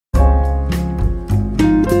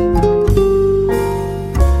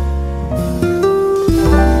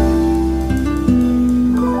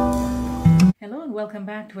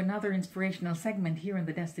welcome back to another inspirational segment here on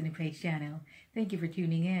the Destiny Page channel. Thank you for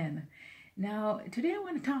tuning in. Now, today I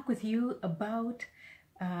want to talk with you about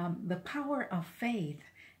the power of faith,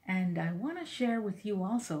 and I want to share with you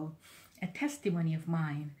also a testimony of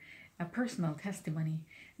mine, a personal testimony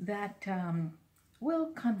that will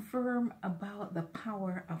confirm about the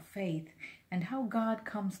power of faith and how God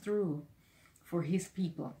comes through for his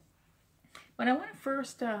people. But I want to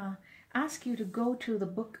first ask you to go to the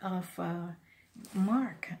book of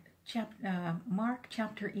Mark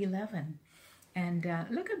chapter 11 and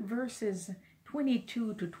look at verses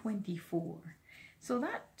 22 to 24. So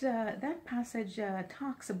that passage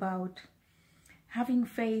talks about having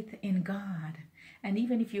faith in God. And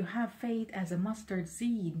even if you have faith as a mustard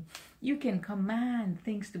seed, you can command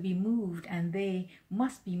things to be moved, and they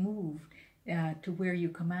must be moved to where you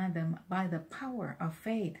command them by the power of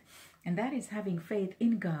faith. And that is having faith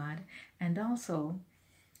in God, and also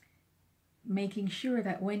making sure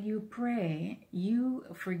that when you pray, you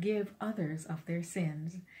forgive others of their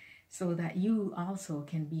sins so that you also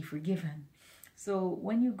can be forgiven. So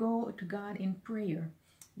when you go to God in prayer,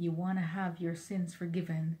 you want to have your sins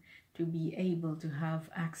forgiven to be able to have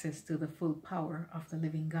access to the full power of the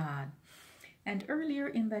living God. And earlier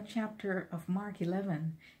in that chapter of Mark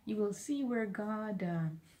 11, you will see where God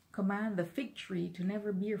commanded the fig tree to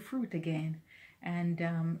never bear fruit again.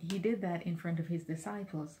 And he did that in front of his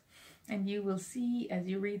disciples. And you will see as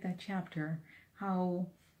you read that chapter how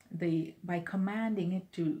by commanding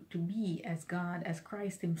it to be as God, as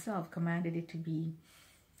Christ himself commanded it to be,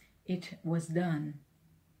 it was done.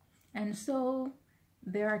 And so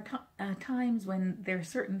there are times when there are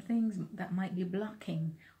certain things that might be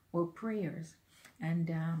blocking our prayers,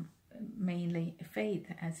 and mainly faith,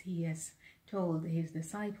 as he has told his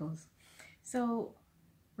disciples. So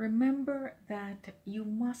remember that you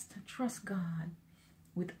must trust God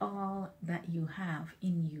with all that you have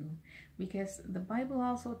in you, because the Bible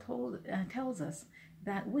also tells us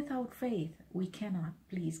that without faith we cannot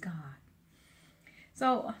please God.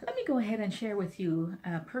 So let me go ahead and share with you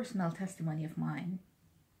a personal testimony of mine.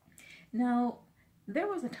 Now, there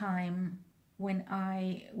was a time when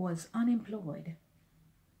I was unemployed.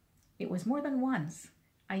 It was more than once.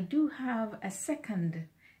 I do have a second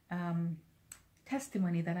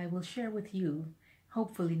testimony that I will share with you,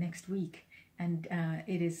 hopefully next week. And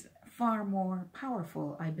it is far more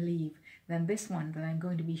powerful, I believe, than this one that I'm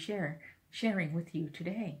going to be sharing with you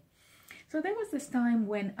today. So there was this time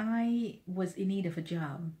when I was in need of a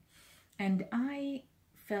job, and I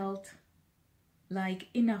felt like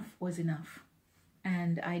enough was enough.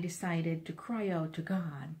 And I decided to cry out to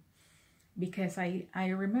God, because I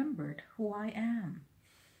remembered who I am.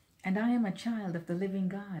 And I am a child of the living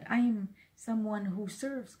God. I am someone who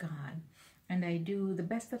serves God. And I do the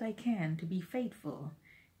best that I can to be faithful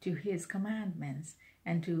to his commandments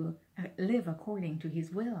and to live according to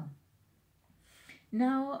his will.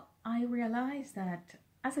 Now, I realize that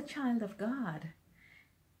as a child of God,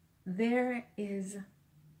 there is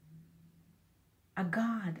a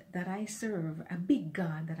God that I serve, a big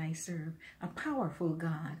God that I serve, a powerful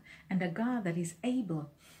God, and a God that is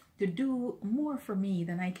able to do more for me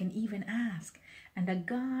than I can even ask, and a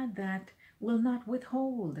God that will not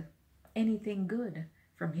withhold anything good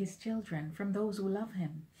from his children, from those who love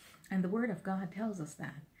him. And the word of God tells us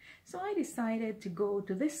that. So I decided to go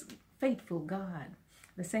to this faithful God,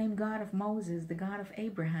 the same God of Moses, the God of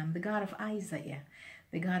Abraham, the God of Isaiah,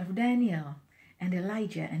 the God of Daniel and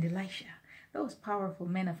Elijah and Elisha, those powerful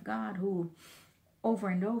men of God who over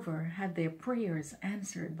and over had their prayers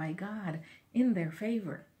answered by God in their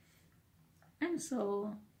favor. And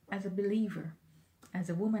so, as a believer, as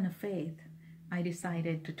a woman of faith, I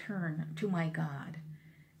decided to turn to my God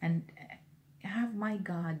and have my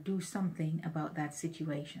God do something about that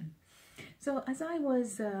situation. So as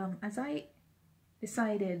I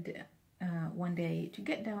decided one day to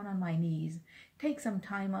get down on my knees, take some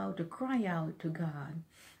time out to cry out to God,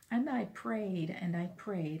 and I prayed and I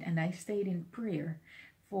prayed and I stayed in prayer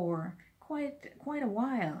for quite a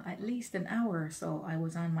while, at least an hour or so. I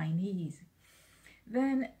was on my knees.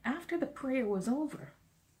 Then after the prayer was over,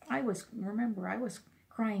 I was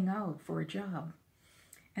crying out for a job,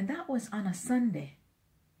 and that was on a Sunday.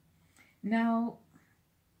 Now,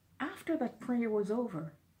 after that prayer was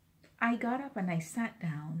over, I got up and I sat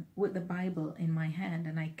down with the Bible in my hand,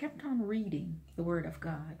 and I kept on reading the Word of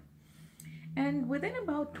God. And within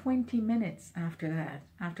about 20 minutes after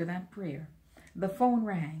that prayer, the phone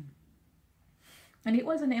rang, and it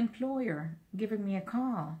was an employer giving me a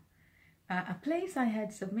call, a place I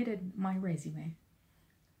had submitted my resume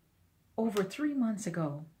over 3 months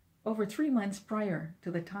ago, over 3 months prior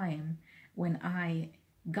to the time when I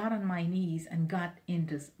got on my knees and got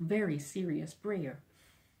into very serious prayer.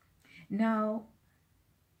 Now,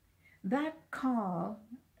 that call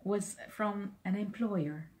was from an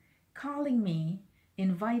employer calling me,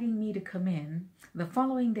 inviting me to come in the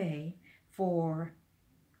following day for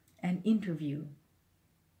an interview.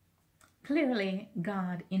 Clearly,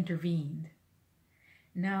 God intervened.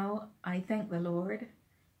 Now, I thank the Lord,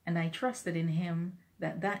 and I trusted in Him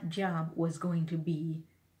that that job was going to be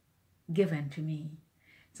given to me.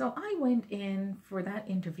 So I went in for that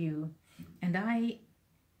interview, and I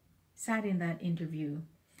sat in that interview.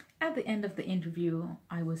 At the end of the interview,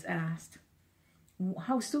 I was asked,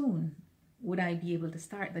 how soon would I be able to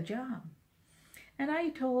start the job? And I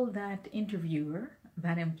told that interviewer,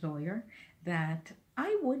 that employer, that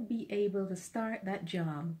I would be able to start that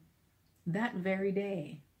job that very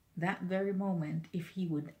day, that very moment, if he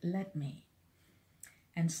would let me.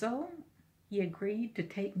 And so he agreed to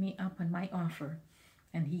take me up on my offer,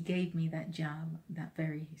 and he gave me that job that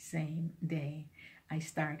very same day I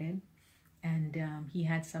started. And he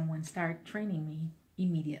had someone start training me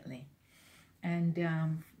immediately. And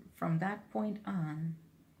from that point on,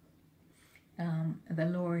 the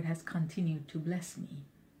Lord has continued to bless me.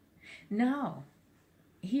 Now,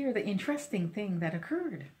 hear the interesting thing that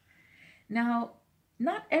occurred. Now,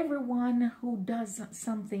 not everyone who does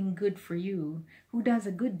something good for you, who does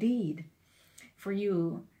a good deed for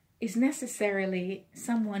you, is necessarily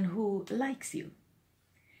someone who likes you.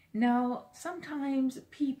 Now, sometimes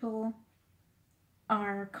people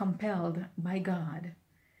are compelled by God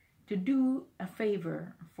to do a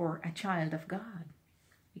favor for a child of God.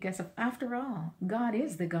 Because after all, God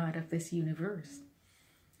is the God of this universe,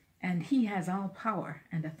 and He has all power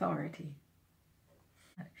and authority.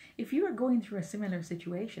 If you are going through a similar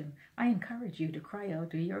situation, I encourage you to cry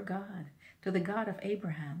out to your God, to the God of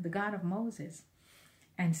Abraham, the God of Moses,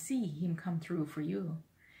 and see Him come through for you.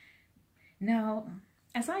 Now,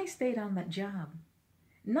 as I stayed on that job,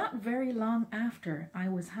 not very long after I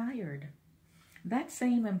was hired, that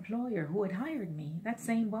same employer who had hired me, that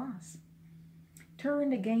same boss,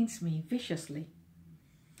 turned against me viciously,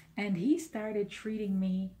 and he started treating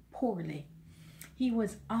me poorly. He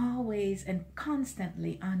was always and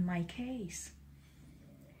constantly on my case,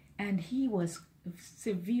 and he was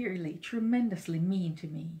severely, tremendously mean to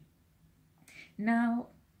me. Now,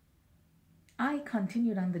 I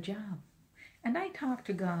continued on the job, and I talked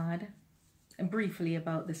to God briefly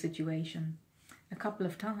about the situation a couple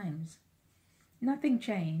of times. Nothing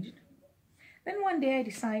changed. Then one day I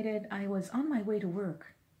decided, I was on my way to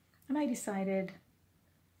work, and I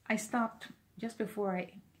stopped just before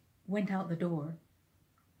I went out the door,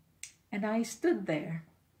 and I stood there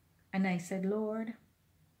and I said, Lord,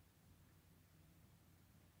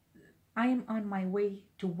 I am on my way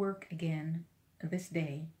to work again this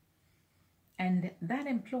day, and that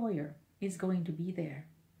employer is going to be there,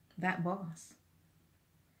 that boss,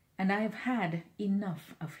 and I've had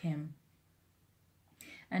enough of him.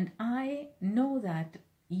 And I know that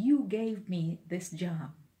you gave me this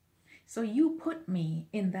job, so you put me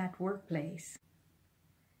in that workplace,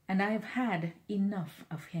 and I've had enough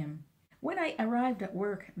of him. When I arrived at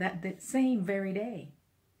work the same very day,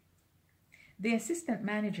 the assistant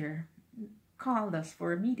manager called us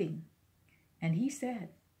for a meeting, and he said,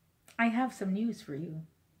 I have some news for you,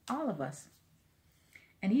 all of us.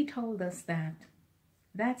 And he told us that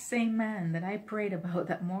that same man that I prayed about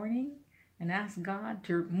that morning and asked God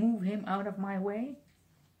to move him out of my way,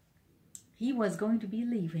 he was going to be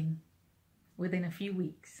leaving within a few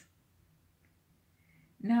weeks.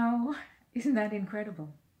 Now, isn't that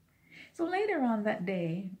incredible? So later on that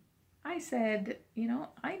day, I said,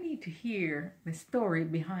 I need to hear the story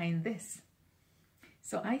behind this.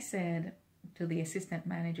 So I said to the assistant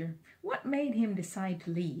manager, what made him decide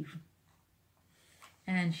to leave?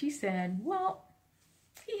 And she said, well,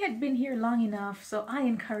 he had been here long enough, so I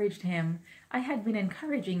encouraged him. I had been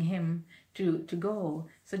encouraging him to go,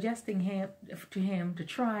 suggesting to him to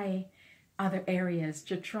try other areas,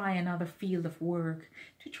 to try another field of work,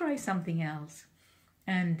 to try something else.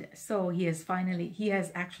 And so he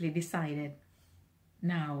has actually decided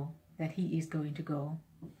now that he is going to go,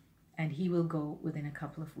 and he will go within a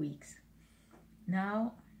couple of weeks.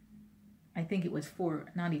 Now, I think it was 4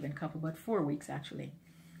 weeks actually.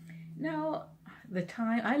 Now, the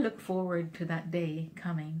time I look forward to that day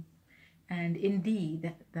coming, and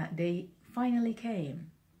indeed that day finally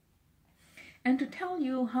came. And to tell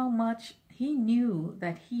you how much he knew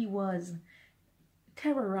that he was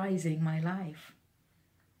terrorizing my life,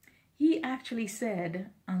 he actually said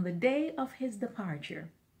on the day of his departure,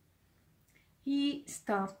 he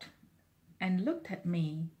stopped and looked at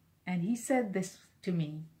me, and he said this to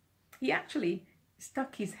me. He actually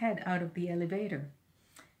stuck his head out of the elevator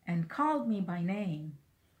and called me by name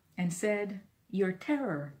and said, "Your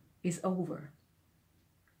terror is over."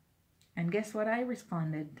 And guess what I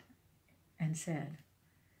responded and said?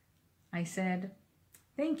 I said,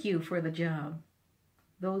 "Thank you for the job."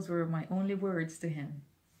 Those were my only words to him.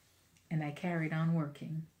 And I carried on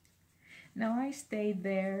working. Now I stayed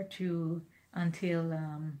there until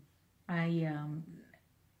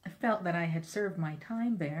I felt that I had served my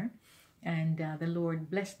time there, and the Lord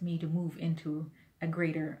blessed me to move into a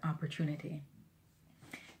greater opportunity.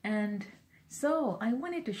 And so I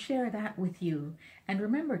wanted to share that with you. And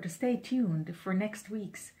remember to stay tuned for next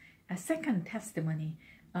week's a second testimony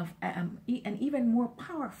of an even more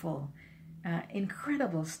powerful,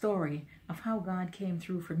 incredible story of how God came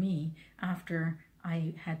through for me after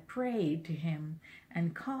I had prayed to him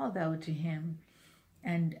and called out to him,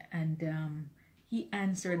 and he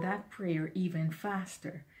answered that prayer even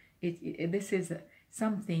faster. This is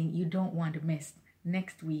something you don't want to miss.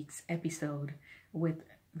 Next week's episode with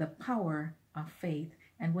the power of faith.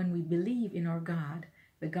 And when we believe in our God,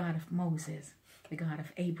 the God of Moses, the God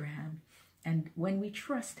of Abraham, and when we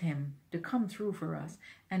trust him to come through for us,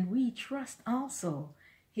 and we trust also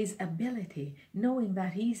his ability, knowing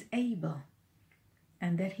that he's able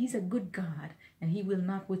and that he's a good God and he will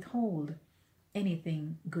not withhold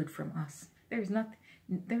anything good from us. There's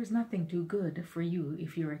nothing too good for you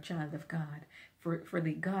if you're a child of God, for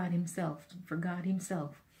God himself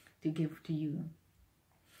to give to you.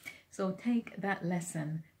 So take that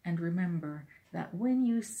lesson and remember that when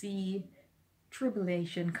you see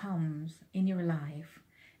tribulation comes in your life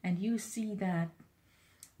and you see that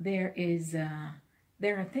there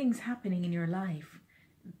are things happening in your life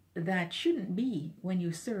that shouldn't be when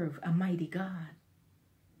you serve a mighty God,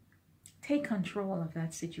 take control of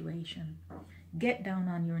that situation. Get down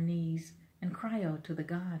on your knees and cry out to the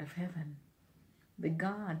God of heaven, the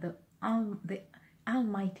God, the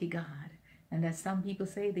Almighty God. And as some people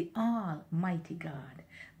say, the Almighty God,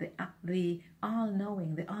 the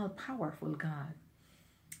all-knowing, the all-powerful God.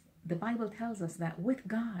 The Bible tells us that with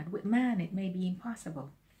God, with man, it may be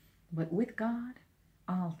impossible, but with God,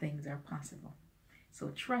 all things are possible. So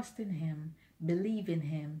trust in him, believe in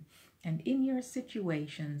him, and in your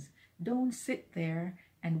situations, don't sit there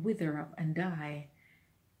and wither up and die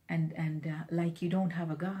and like you don't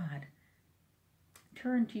have a God.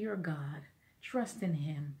 Turn to your God, trust in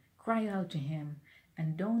him, cry out to him,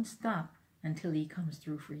 and don't stop until he comes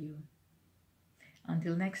through for you.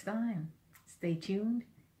 Until next time, stay tuned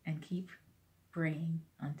and keep praying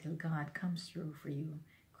until God comes through for you.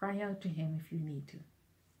 Cry out to him if you need to.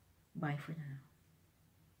 Bye for now.